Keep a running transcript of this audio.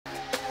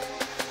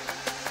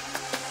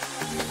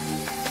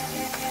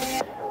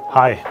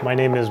Hi, my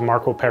name is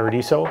Marco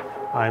Paradiso.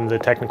 I'm the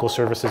Technical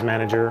Services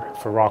Manager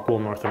for ROCKWOOL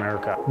North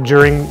America.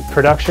 During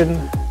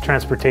production,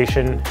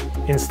 transportation,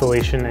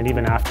 installation, and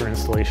even after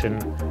installation,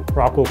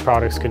 ROCKWOOL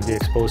products could be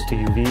exposed to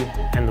UV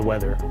and the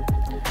weather.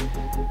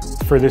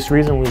 For this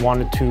reason, we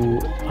wanted to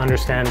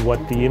understand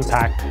what the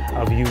impact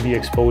of UV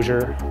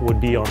exposure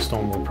would be on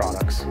stone wool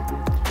products.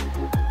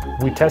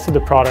 We tested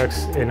the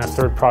products in a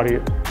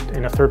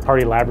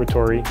third-party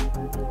laboratory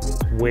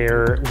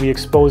where we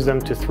exposed them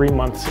to 3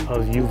 months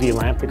of UV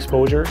lamp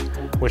exposure,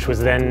 which was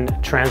then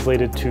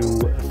translated to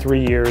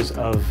 3 years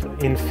of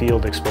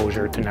in-field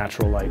exposure to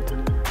natural light.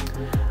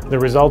 The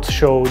results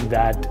showed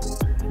that,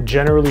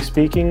 generally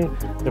speaking,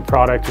 the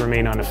product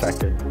remained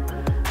unaffected.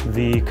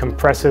 The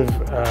compressive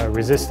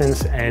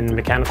resistance and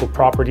mechanical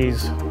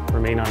properties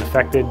remain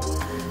unaffected.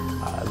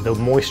 The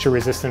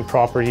moisture-resistant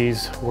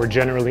properties were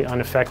generally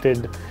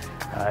unaffected,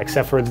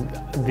 except for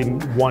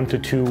the 1 to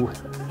 2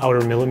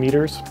 outer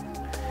millimeters.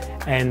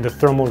 And the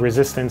thermal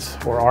resistance,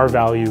 or R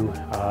value,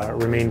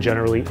 remained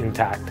generally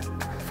intact.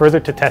 Further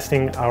to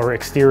testing our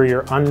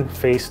exterior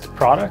unfaced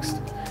products,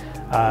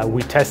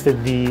 we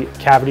tested the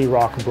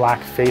Cavityrock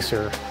Black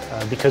facer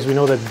because we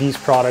know that these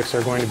products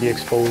are going to be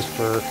exposed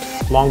for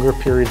longer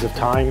periods of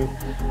time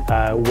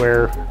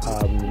where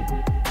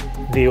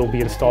they will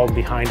be installed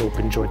behind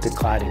open jointed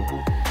cladding.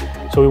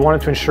 So we wanted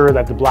to ensure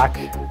that the black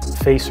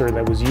facer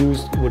that was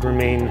used would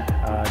remain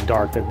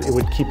dark, that it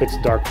would keep its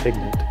dark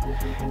pigment.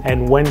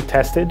 And when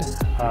tested,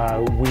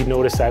 we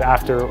noticed that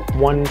after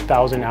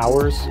 1,000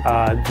 hours,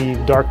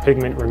 the dark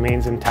pigment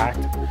remains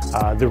intact.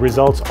 The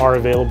results are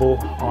available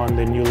on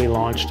the newly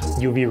launched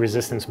UV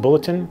resistance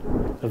bulletin,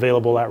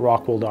 available at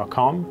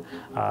rockwool.com,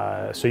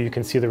 so you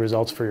can see the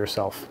results for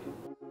yourself.